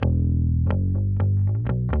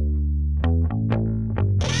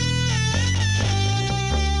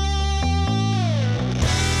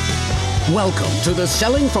Welcome to the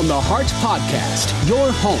Selling from the Heart podcast,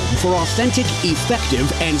 your home for authentic, effective,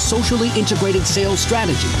 and socially integrated sales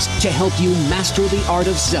strategies to help you master the art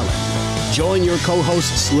of selling. Join your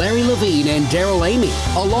co-hosts Larry Levine and Daryl Amy,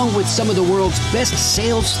 along with some of the world's best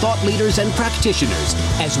sales thought leaders and practitioners,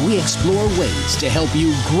 as we explore ways to help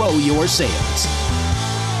you grow your sales.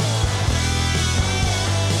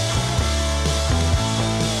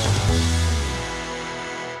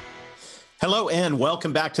 Hello and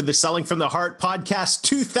welcome back to the Selling from the Heart podcast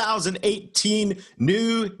 2018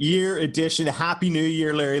 New Year edition. Happy New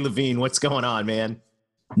Year, Larry Levine. What's going on, man?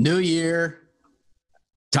 New Year.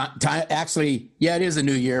 Actually, yeah, it is a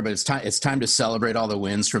new year, but it's time to celebrate all the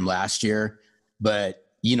wins from last year. But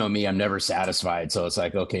you know me, I'm never satisfied. So it's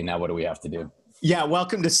like, okay, now what do we have to do? Yeah,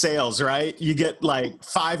 welcome to sales, right? You get like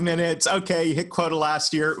 5 minutes. Okay, you hit quota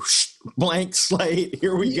last year. Blank slate.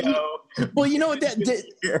 Here we go. Well, you know what,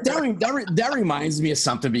 that reminds me of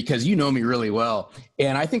something, because you know me really well,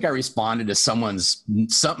 and I think I responded to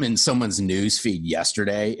something in someone's news feed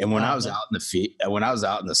yesterday. And when I was out in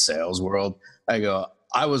the sales world, I go,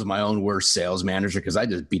 I was my own worst sales manager because I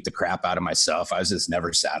just beat the crap out of myself. I was just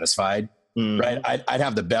never satisfied. Right? I'd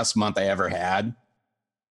have the best month I ever had,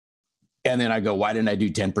 and then I go, why didn't I do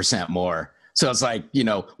 10% more? So it's like,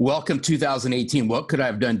 welcome 2018. What could I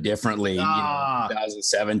have done differently in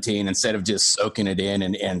 2017 instead of just soaking it in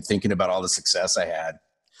and thinking about all the success I had?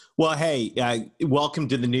 Well, hey, welcome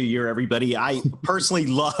to the new year, everybody. I personally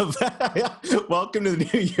love welcome to the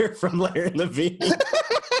new year from Larry Levine.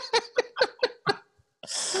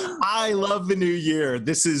 I love the new year.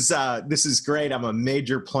 This is great. I'm a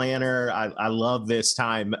major planner. I love this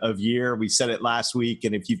time of year. We said it last week,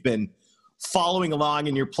 and if you've been following along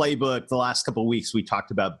in your playbook, the last couple of weeks, we talked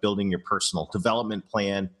about building your personal development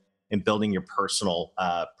plan and building your personal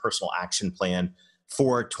action plan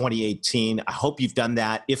for 2018. I hope you've done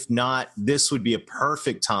that. If not, this would be a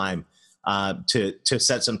perfect time to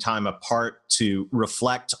set some time apart to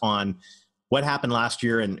reflect on what happened last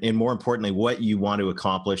year and more importantly, what you want to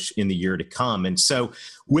accomplish in the year to come. And so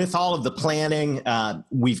with all of the planning,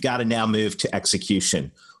 we've got to now move to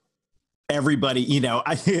execution. Everybody,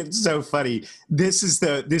 it's so funny. This is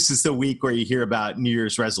the week where you hear about New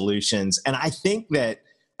Year's resolutions. And I think that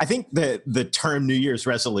the term New Year's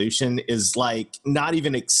resolution is like not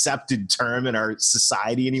even accepted term in our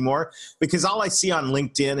society anymore, because all I see on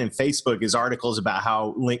LinkedIn and Facebook is articles about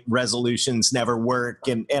how resolutions never work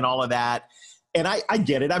and all of that. And I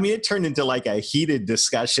get it. I mean, it turned into like a heated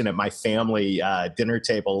discussion at my family dinner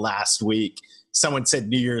table last week. Someone said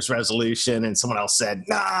New Year's resolution and someone else said,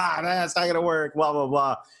 nah, that's not going to work, blah, blah,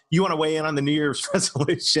 blah. You want to weigh in on the New Year's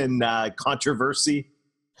resolution controversy?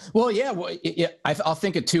 Well, yeah. I'll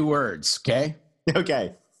think of two words, okay?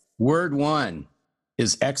 Okay. Word one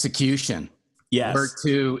is execution. Yes. Word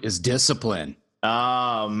two is discipline.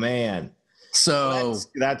 Oh, man. So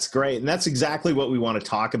that's great. And that's exactly what we want to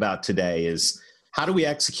talk about today is how do we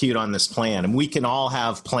execute on this plan? And we can all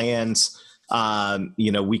have plans.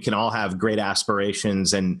 We can all have great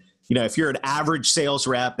aspirations. And, if you're an average sales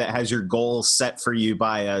rep that has your goals set for you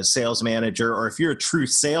by a sales manager, or if you're a true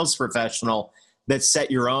sales professional that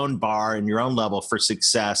set your own bar and your own level for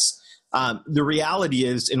success, the reality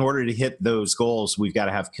is in order to hit those goals, we've got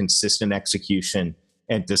to have consistent execution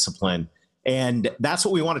and discipline. And that's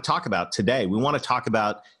what we want to talk about today. We want to talk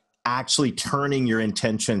about actually turning your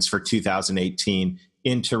intentions for 2018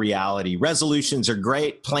 into reality. Resolutions are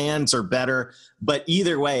great, plans are better, but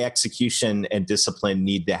either way, execution and discipline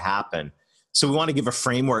need to happen. So we want to give a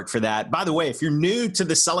framework for that. By the way, if you're new to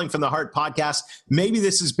the Selling from the Heart podcast, maybe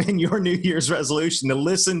this has been your New Year's resolution to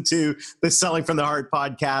listen to the Selling from the Heart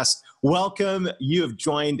podcast. Welcome. You have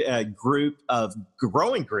joined a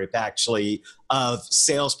growing group, actually, of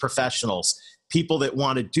sales professionals, people that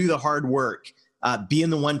want to do the hard work, be in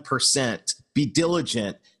the 1%, be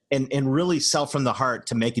diligent, and really sell from the heart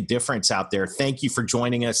to make a difference out there. Thank you for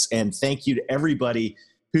joining us, and thank you to everybody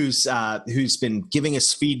who's been giving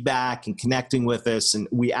us feedback and connecting with us, and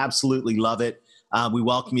we absolutely love it. We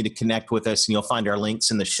welcome you to connect with us, and you'll find our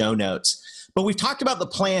links in the show notes. But we've talked about the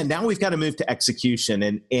plan. Now we've got to move to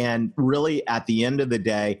execution, and really at the end of the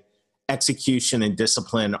day, execution and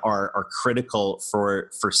discipline are critical for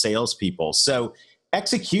salespeople. So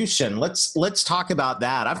execution, let's talk about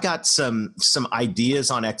that. I've got some ideas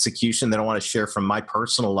on execution that I want to share from my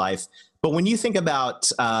personal life. But when you think about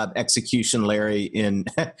execution, Larry,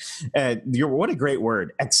 what a great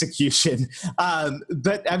word, execution.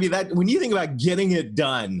 But I mean, when you think about getting it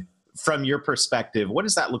done from your perspective, what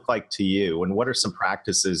does that look like to you? And what are some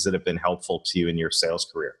practices that have been helpful to you in your sales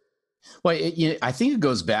career? Well, I think it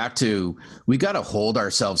goes back to, we got to hold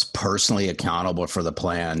ourselves personally accountable for the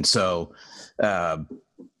plan. So, that's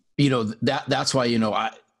why,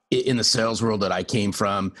 in the sales world that I came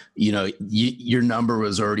from, your number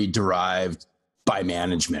was already derived by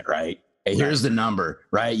management, right? Hey, here's the number,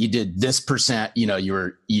 right? You did this percent, you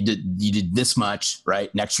did this much,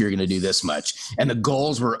 right? Next year, you're going to do this much. And the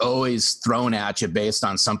goals were always thrown at you based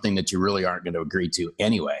on something that you really aren't going to agree to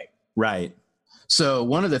anyway. Right. So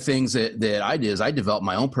one of the things that I did is I developed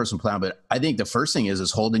my own personal plan, but I think the first thing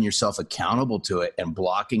is holding yourself accountable to it and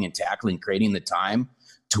blocking and tackling, creating the time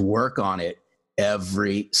to work on it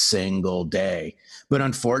every single day. But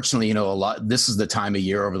unfortunately, this is the time of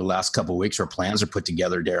year over the last couple of weeks where plans are put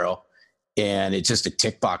together, Daryl, and it's just a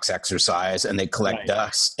tick box exercise, and they collect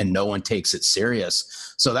dust and no one takes it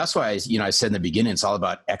serious. So that's why, I said in the beginning, it's all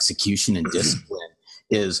about execution and discipline.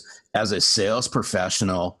 Is as a sales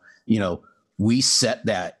professional, we set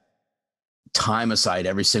that time aside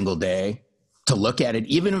every single day to look at it,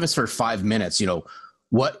 even if it's for 5 minutes.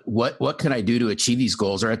 What can I do to achieve these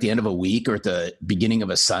goals? Or at the end of a week or at the beginning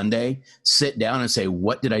of a Sunday, sit down and say,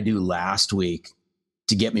 what did I do last week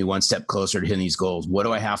to get me one step closer to hitting these goals? What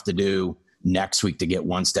do I have to do next week to get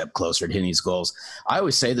one step closer to hitting these goals? I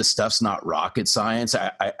always say this stuff's not rocket science.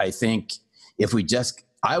 I think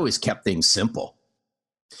I always kept things simple.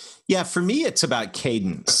 Yeah, for me, it's about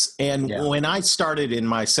cadence. And when I started in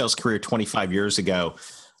my sales career 25 years ago,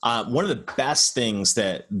 one of the best things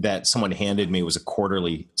that someone handed me was a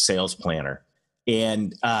quarterly sales planner.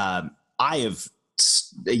 And I have,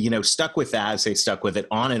 stuck with that as they stuck with it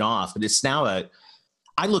on and off. But it's now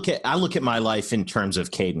I look at my life in terms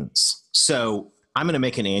of cadence. So I'm going to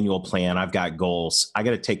make an annual plan. I've got goals. I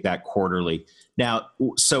got to take that quarterly. Now,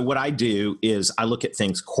 so what I do is I look at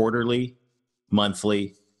things quarterly,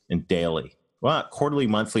 monthly, and daily. Well, quarterly,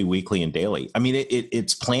 monthly, weekly, and daily. I mean,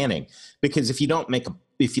 it's planning, because if you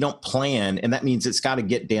don't plan, and that means it's got to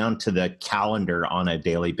get down to the calendar on a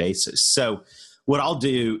daily basis. So what I'll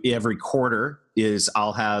do every quarter is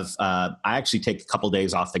I'll have, I actually take a couple of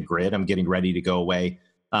days off the grid. I'm getting ready to go away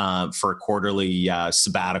for a quarterly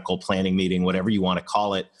sabbatical planning meeting, whatever you want to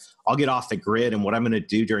call it. I'll get off the grid. And what I'm going to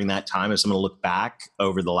do during that time is I'm going to look back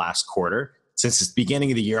over the last quarter. Since it's the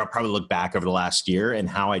beginning of the year, I'll probably look back over the last year and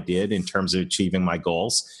how I did in terms of achieving my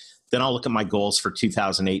goals. Then I'll look at my goals for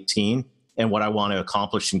 2018 and what I want to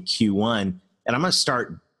accomplish in Q1. And I'm going to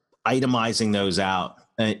start itemizing those out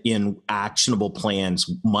in actionable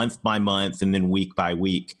plans month by month and then week by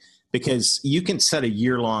week, because you can set a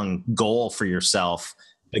year-long goal for yourself.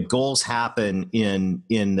 The goals happen in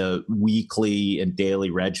the weekly and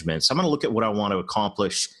daily regimens. So I'm going to look at what I want to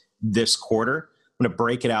accomplish this quarter. I'm going to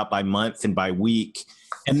break it out by month and by week.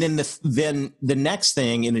 And then the next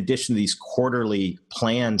thing, in addition to these quarterly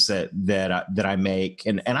plans that I make,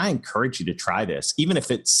 and I encourage you to try this, even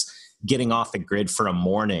if it's getting off the grid for a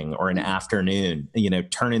morning or an afternoon,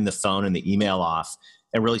 turning the phone and the email off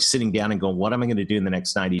and really sitting down and going, what am I going to do in the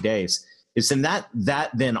next 90 days? Is then that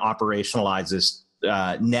then operationalizes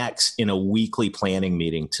next in a weekly planning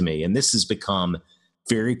meeting to me. And this has become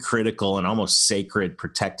very critical and almost sacred,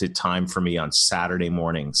 protected time for me on Saturday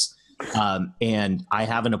mornings. And I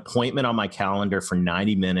have an appointment on my calendar for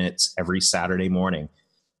 90 minutes every Saturday morning.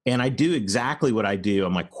 And I do exactly what I do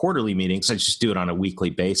on my quarterly meetings. I just do it on a weekly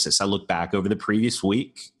basis. I look back over the previous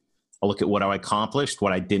week. I look at what I accomplished,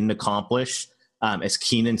 what I didn't accomplish. As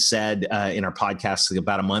Keenan said in our podcast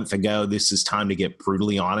about a month ago, this is time to get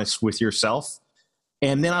brutally honest with yourself.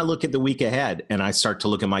 And then I look at the week ahead and I start to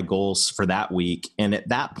look at my goals for that week. And at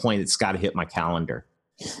that point, it's got to hit my calendar,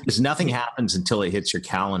 because nothing happens until it hits your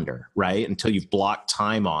calendar, right? Until you've blocked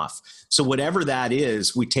time off. So whatever that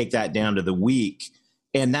is, we take that down to the week.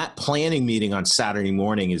 And that planning meeting on Saturday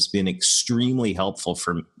morning has been extremely helpful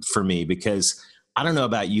for me, because I don't know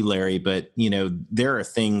about you, Larry, but there are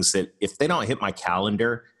things that if they don't hit my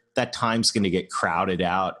calendar, that time's going to get crowded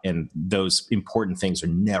out and those important things are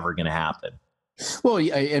never going to happen. Well,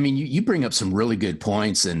 I mean, you bring up some really good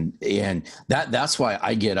points, and that's why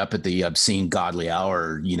I get up at the obscene godly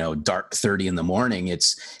hour, dark 30 in the morning.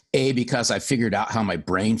 It's because I figured out how my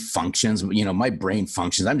brain functions. My brain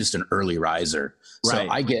functions. I'm just an early riser, so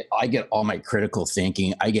I get all my critical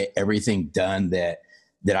thinking. I get everything done that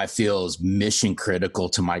I feel is mission critical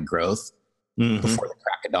to my growth before the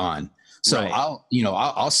crack of dawn. So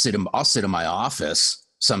I'll sit in my office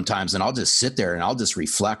sometimes, and I'll just sit there and I'll just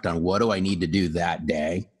reflect on what do I need to do that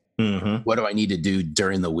day? What do I need to do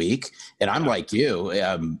during the week? And I'm like you,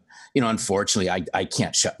 unfortunately I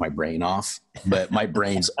can't shut my brain off, but my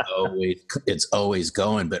brain's always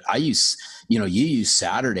going. But I use, you use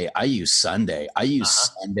Saturday, I use Sunday. I use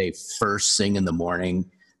Sunday first thing in the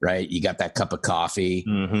morning right? You got that cup of coffee,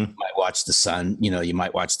 you might watch the sun, you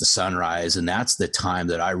might watch the sunrise. And that's the time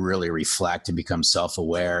that I really reflect and become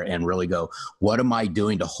self-aware and really go, what am I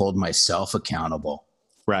doing to hold myself accountable?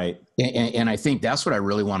 Right. And I think that's what I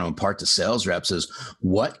really want to impart to sales reps is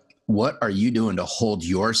what are you doing to hold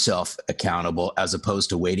yourself accountable as opposed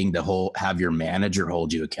to waiting to have your manager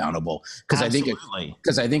hold you accountable? Because I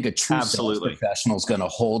think a true sales professional is going to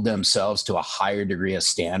hold themselves to a higher degree of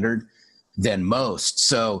standard than most.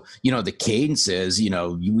 So, the cadence is,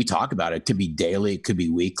 we talk about it. It could be daily, it could be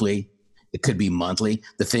weekly, it could be monthly.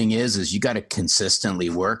 The thing is you got to consistently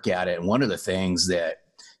work at it. And one of the things that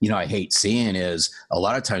I hate seeing is a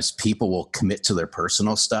lot of times people will commit to their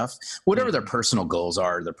personal stuff, whatever their personal goals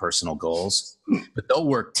are, their personal goals, but they'll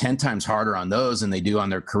work 10 times harder on those than they do on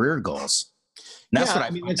their career goals. And that's what I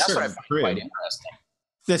find quite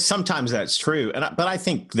interesting. Sometimes that's true. But I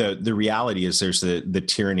think the reality is there's the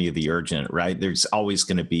tyranny of the urgent, right? There's always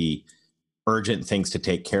going to be urgent things to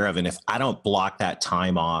take care of. And if I don't block that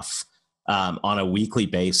time off, on a weekly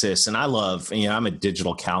basis. And I love, I'm a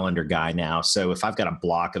digital calendar guy now. So if I've got a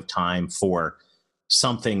block of time for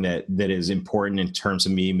something that is important in terms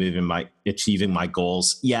of me achieving my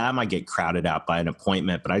goals, I might get crowded out by an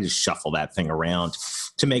appointment, but I just shuffle that thing around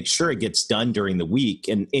to make sure it gets done during the week.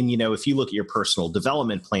 And if you look at your personal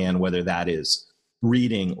development plan, whether that is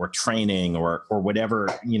reading or training or whatever,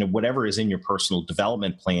 whatever is in your personal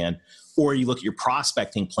development plan, or you look at your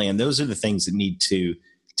prospecting plan, those are the things that need to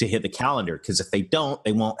hit the calendar, because if they don't,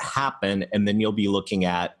 they won't happen. And then you'll be looking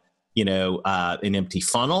at, an empty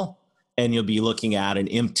funnel, and you'll be looking at an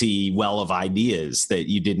empty well of ideas that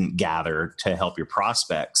you didn't gather to help your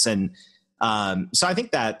prospects. And so I think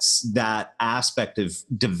that's that aspect of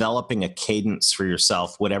developing a cadence for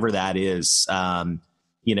yourself, whatever that is.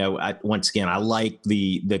 Once again, I like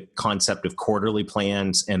the concept of quarterly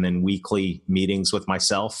plans and then weekly meetings with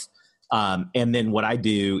myself. And then what I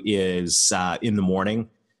do is in the morning,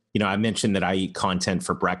 I mentioned that I eat content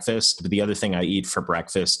for breakfast, but the other thing I eat for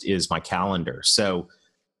breakfast is my calendar. So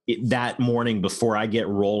that morning before I get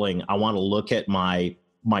rolling, I want to look at my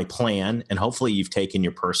plan, and hopefully you've taken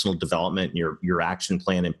your personal development, your action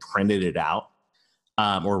plan, and printed it out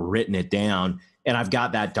or written it down. And I've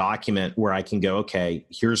got that document where I can go, okay,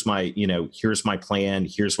 here's my plan.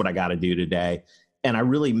 Here's what I got to do today. And I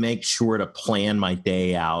really make sure to plan my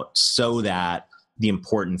day out so that the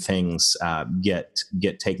important things get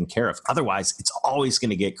taken care of. Otherwise, it's always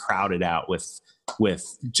going to get crowded out with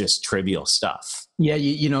just trivial stuff. Yeah,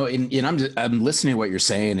 and I'm listening to what you're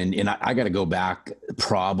saying, and I got to go back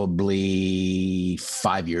probably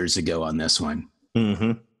 5 years ago on this one.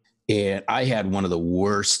 Mm-hmm. And I had one of the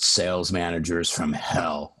worst sales managers from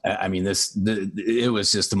hell. I mean, it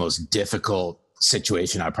was just the most difficult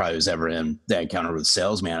situation I probably was ever in that encounter with a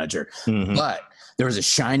sales manager. Mm-hmm. But there was a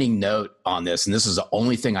shining note on this, and this is the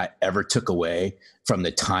only thing I ever took away from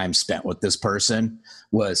the time spent with this person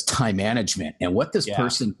was time management. And what this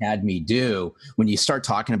person had me do, when you start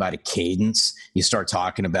talking about a cadence, you start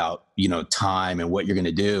talking about, time and what you're going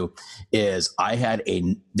to do, is I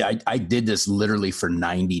did this literally for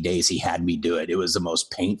 90 days. He had me do it. It was the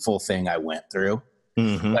most painful thing I went through,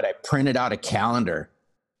 but I printed out a calendar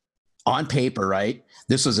on paper, right?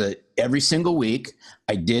 This was every single week.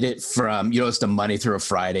 I did it from, it's the Monday through a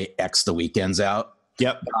Friday, X the weekends out.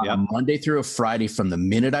 Yep. Monday through a Friday, from the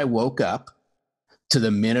minute I woke up to the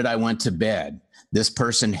minute I went to bed, this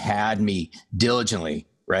person had me diligently,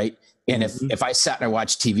 right? And if I sat and I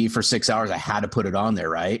watched TV for 6 hours, I had to put it on there,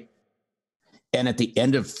 right? And at the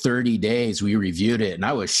end of 30 days, we reviewed it, and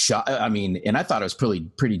I was shocked. I mean, and I thought I was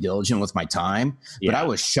pretty diligent with my time, but I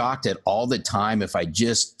was shocked at all the time, if I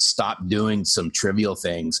just stopped doing some trivial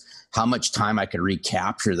things, how much time I could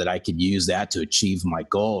recapture that I could use that to achieve my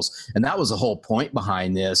goals. And that was the whole point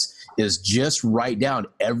behind this, is just write down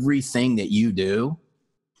everything that you do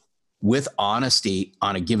with honesty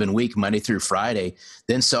on a given week, Monday through Friday,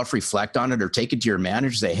 then self-reflect on it or take it to your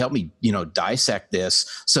manager. Say, help me, dissect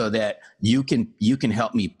this so that you can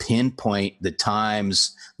help me pinpoint the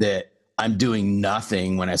times that I'm doing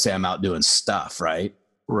nothing when I say I'm out doing stuff, right?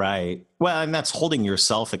 Right. Well, and that's holding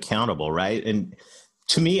yourself accountable, right? And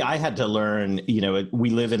to me, I had to learn, we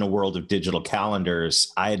live in a world of digital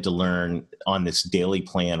calendars. I had to learn on this daily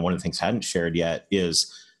plan. One of the things I hadn't shared yet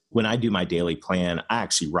is when I do my daily plan, I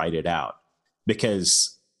actually write it out,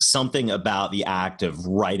 because something about the act of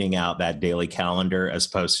writing out that daily calendar as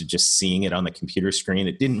opposed to just seeing it on the computer screen,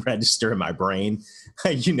 it didn't register in my brain.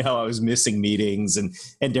 I was missing meetings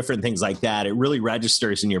and different things like that. It really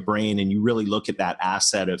registers in your brain, and you really look at that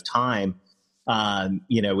asset of time. And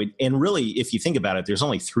really, if you think about it, there's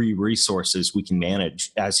only 3 resources we can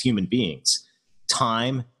manage as human beings: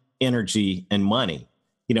 time, energy, and money.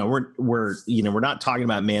 We're not talking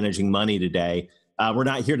about managing money today. We're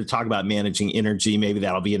not here to talk about managing energy. Maybe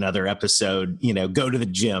that'll be another episode. Go to the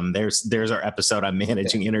gym. There's our episode on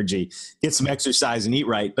managing energy. Get some exercise and eat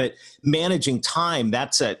right. But managing time,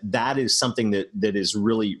 that is something that is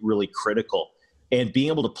really, really critical. And being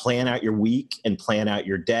able to plan out your week and plan out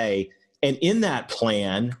your day, and in that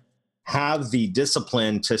plan, have the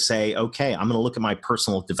discipline to say, okay, I'm going to look at my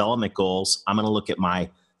personal development goals. I'm going to look at my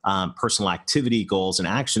personal activity goals and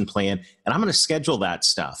action plan, and I'm going to schedule that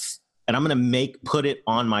stuff. And I'm going to put it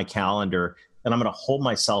on my calendar, and I'm going to hold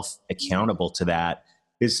myself accountable to that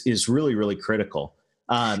is really, really critical.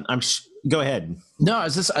 Go ahead. No, I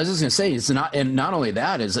was just going to say, it's not, and not only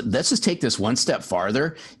that let's just take this one step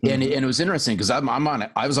farther. And it was interesting because I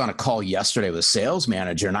was on a call yesterday with a sales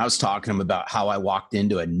manager, and I was talking to him about how I walked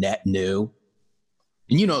into a net new,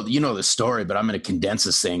 and you know the story, but I'm going to condense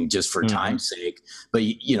this thing just for time's sake. But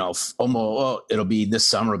it'll be this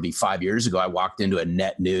summer, it'll be 5 years ago. I walked into a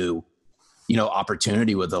net new,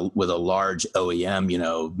 opportunity with a large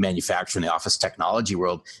OEM, manufacturer in the office technology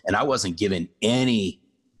world, and I wasn't given any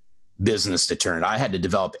business to turn. I had to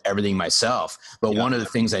develop everything myself. But one of the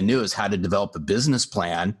things I knew is how to develop a business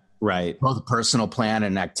plan. Right. Both a personal plan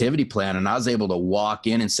and an activity plan. And I was able to walk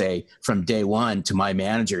in and say from day one to my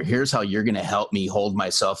manager, here's how you're going to help me hold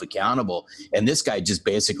myself accountable. And this guy just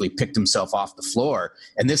basically picked himself off the floor.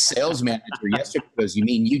 And this sales manager yesterday goes, you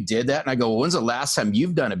mean you did that? And I go, well, when's the last time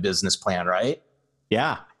you've done a business plan, right?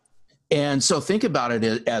 Yeah. And so think about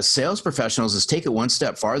it as sales professionals, is take it one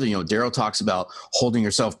step farther. Daryl talks about holding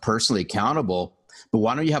yourself personally accountable, but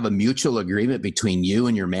why don't you have a mutual agreement between you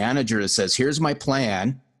and your manager that says, here's my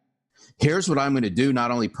plan. Here's what I'm going to do,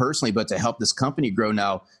 not only personally, but to help this company grow.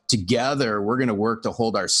 Now, together, we're going to work to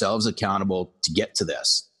hold ourselves accountable to get to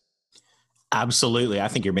this. Absolutely. I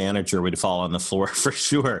think your manager would fall on the floor for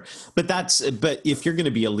sure. But if you're going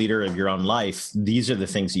to be a leader of your own life, these are the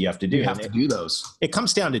things that you have to do. You have to do those. It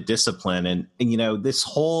comes down to discipline. And this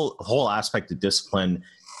whole aspect of discipline,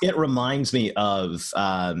 it reminds me of,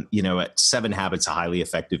 at 7 Habits of Highly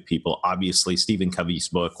Effective People, obviously Stephen Covey's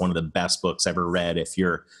book, one of the best books ever read. If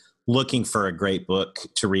you're looking for a great book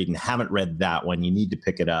to read and haven't read that one, you need to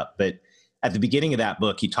pick it up. But at the beginning of that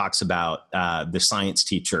book, he talks about the science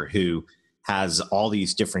teacher who has all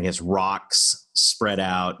these different, he has rocks spread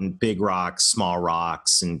out, and big rocks, small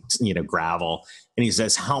rocks, and gravel. And he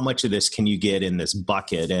says, how much of this can you get in this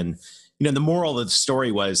bucket? And the moral of the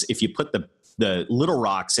story was, if you put the little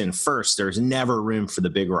rocks in first, there's never room for the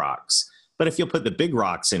big rocks. But if you'll put the big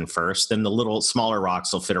rocks in first, then the little smaller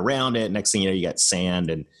rocks will fit around it. Next thing you know, you got sand.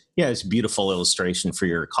 And it's a beautiful illustration for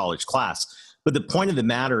your college class. But the point of the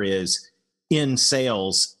matter is, in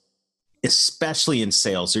sales, especially in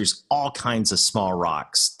sales, there's all kinds of small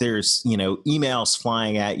rocks. There's, emails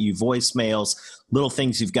flying at you, voicemails, little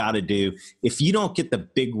things you've got to do. If you don't get the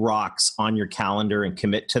big rocks on your calendar and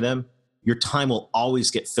commit to them, your time will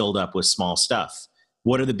always get filled up with small stuff.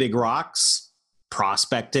 What are the big rocks?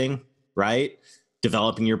 Prospecting, right?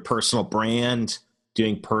 Developing your personal brand,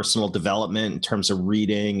 doing personal development in terms of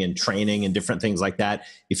reading and training and different things like that.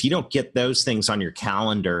 If you don't get those things on your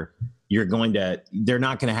calendar, they're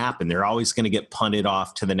not going to happen. They're always going to get punted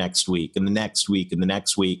off to the next week and the next week and the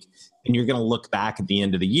next week. And you're going to look back at the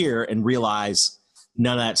end of the year and realize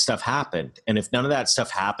none of that stuff happened. And if none of that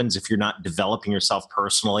stuff happens, if you're not developing yourself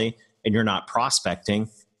personally and you're not prospecting,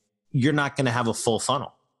 you're not going to have a full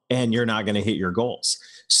funnel and you're not going to hit your goals.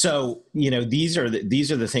 So, these are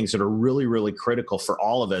the things that are really, really critical for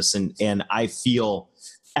all of us. And I feel,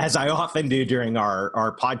 as I often do during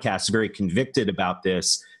our podcast, very convicted about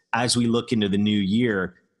this. As we look into the new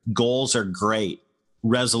year, goals are great.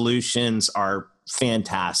 Resolutions are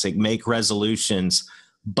fantastic. Make resolutions,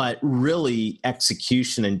 but really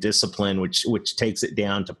execution and discipline, which takes it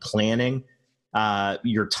down to planning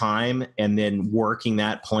your time and then working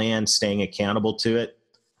that plan, staying accountable to it.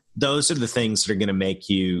 Those are the things that are going to make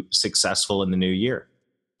you successful in the new year.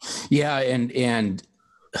 Yeah. And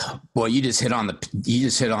boy, you just hit on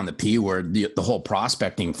the P word. The whole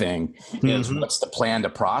prospecting thing is what's the plan to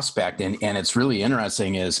prospect? And it's really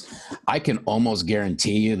interesting is I can almost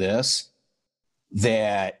guarantee you this,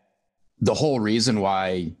 that the whole reason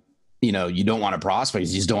why, you don't want to prospect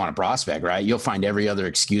is you just don't want to prospect, right? You'll find every other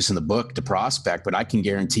excuse in the book to prospect, but I can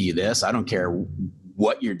guarantee you this, I don't care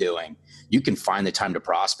what you're doing. You can find the time to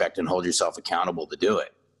prospect and hold yourself accountable to do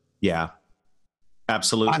it. Yeah.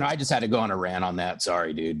 Absolutely. I know I just had to go on a rant on that.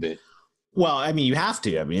 Sorry, dude. But well, I mean, you have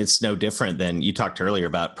to. I mean, it's no different than you talked earlier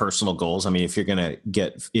about personal goals. I mean, if you're going to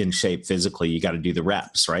get in shape physically, you got to do the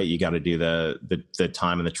reps, right? You got to do the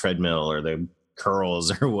time in the treadmill or the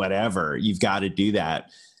curls or whatever. You've got to do that.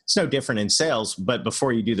 It's no different in sales, but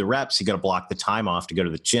before you do the reps, you got to block the time off to go to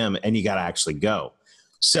the gym, and you got to actually go.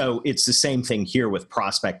 So it's the same thing here with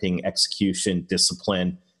prospecting, execution,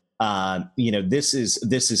 discipline. This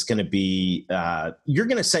is going to be, you're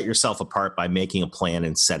going to set yourself apart by making a plan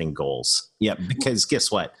and setting goals. Yeah. Because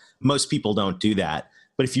guess what? Most people don't do that.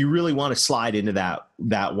 But if you really want to slide into that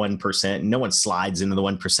 1%, no one slides into the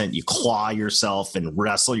 1%, you claw yourself and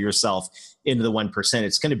wrestle yourself into the 1%.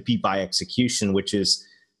 It's going to be by execution, which is,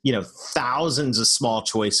 thousands of small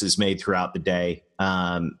choices made throughout the day,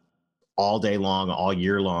 all day long, all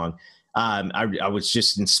year long. I was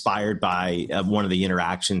just inspired by one of the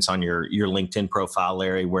interactions on your LinkedIn profile,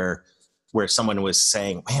 Larry, where someone was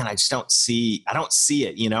saying, man, I don't see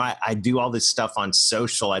it. I do all this stuff on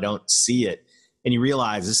social. I don't see it. And you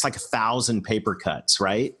realize it's like 1,000 paper cuts,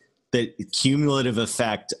 right? The cumulative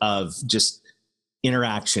effect of just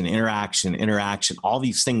interaction, all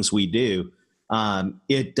these things we do,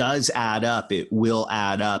 it does add up. It will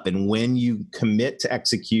add up. And when you commit to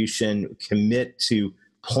execution, commit to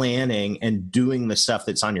planning and doing the stuff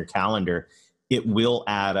that's on your calendar, it will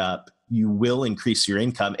add up. You will increase your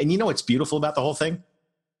income. And you know what's beautiful about the whole thing?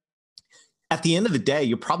 At the end of the day,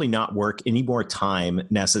 you'll probably not work any more time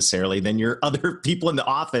necessarily than your other people in the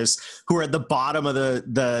office who are at the bottom of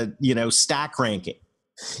the stack ranking.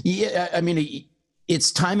 Yeah, I mean,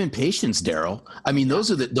 it's time and patience, Daryl. I mean,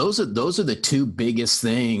 those are the two biggest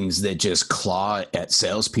things that just claw at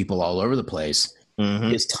salespeople all over the place.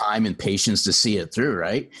 Mm-hmm. Is time and patience to see it through,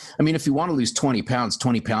 right? I mean, if you want to lose 20 pounds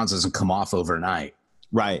doesn't come off overnight.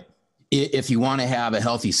 Right. If you want to have a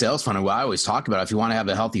healthy sales funnel, well, I always talk about, if you want to have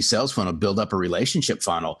a healthy sales funnel, build up a relationship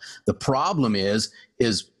funnel. The problem is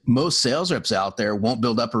most sales reps out there won't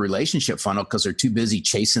build up a relationship funnel because they're too busy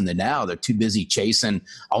chasing the now. They're too busy chasing,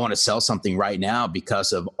 I want to sell something right now,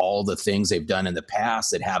 because of all the things they've done in the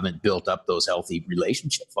past that haven't built up those healthy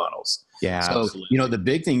relationship funnels. Yeah. So, absolutely. The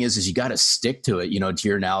big thing is you got to stick to it, to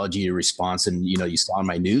your analogy, your response. And, you saw on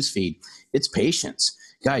my news feed, it's patience.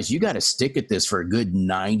 Guys, you got to stick at this for a good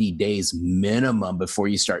 90 days minimum before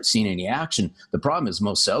you start seeing any action. The problem is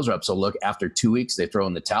most sales reps will look after 2 weeks, they throw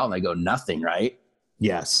in the towel and they go, nothing, right?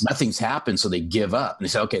 Yes. Nothing's happened. So they give up and they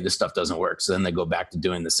say, okay, this stuff doesn't work. So then they go back to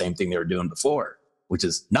doing the same thing they were doing before, which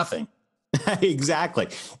is nothing. Exactly.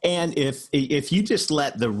 And if you just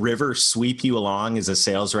let the river sweep you along as a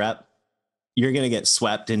sales rep, you're going to get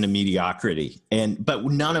swept into mediocrity. But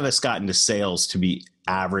none of us got into sales to be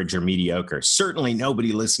average or mediocre. Certainly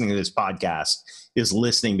nobody listening to this podcast is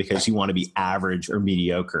listening because you want to be average or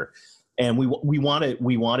mediocre. And we want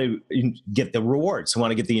to get the rewards. We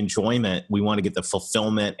want to get the enjoyment. We want to get the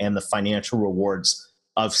fulfillment and the financial rewards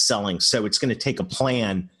of selling. So it's going to take a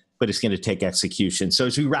plan, but it's going to take execution. So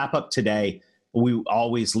as we wrap up today, we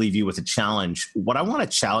always leave you with a challenge. What I want to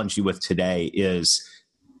challenge you with today is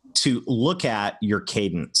to look at your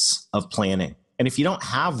cadence of planning. And if you don't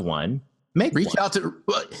have one, reach out to,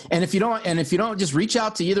 and if you don't, just reach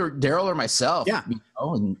out to either Daryl or myself. Yeah.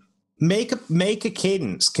 And make a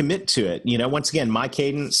cadence, commit to it. Once again, my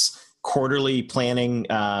cadence, quarterly planning,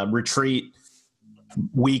 retreat,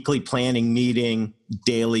 weekly planning meeting,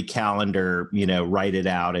 daily calendar, write it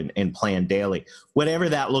out and plan daily, whatever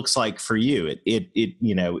that looks like for you.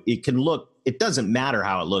 It can look, it doesn't matter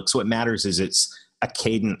how it looks. What matters is it's a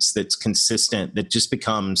cadence that's consistent, that just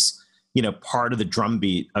becomes, part of the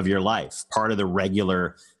drumbeat of your life, part of the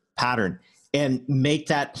regular pattern. And make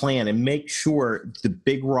that plan and make sure the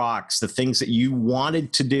big rocks, the things that you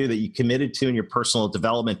wanted to do, that you committed to in your personal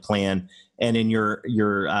development plan and in your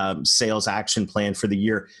sales action plan for the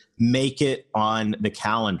year, make it on the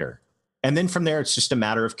calendar. And then from there, it's just a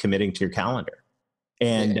matter of committing to your calendar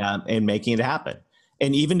and making it happen.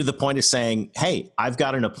 And even to the point of saying, hey, I've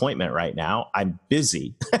got an appointment right now. I'm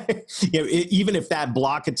busy. Even if that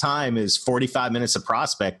block of time is 45 minutes of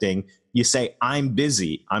prospecting, you say, I'm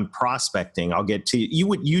busy. I'm prospecting. I'll get to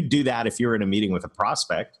you. You'd do that if you're in a meeting with a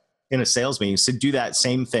prospect, in a sales meeting. So do that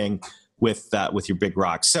same thing with your big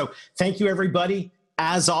rocks. So thank you, everybody.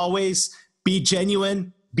 As always, be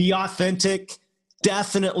genuine, be authentic,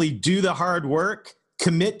 definitely do the hard work,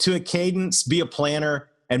 commit to a cadence, be a planner,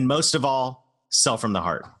 and most of all, sell from the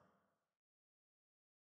heart.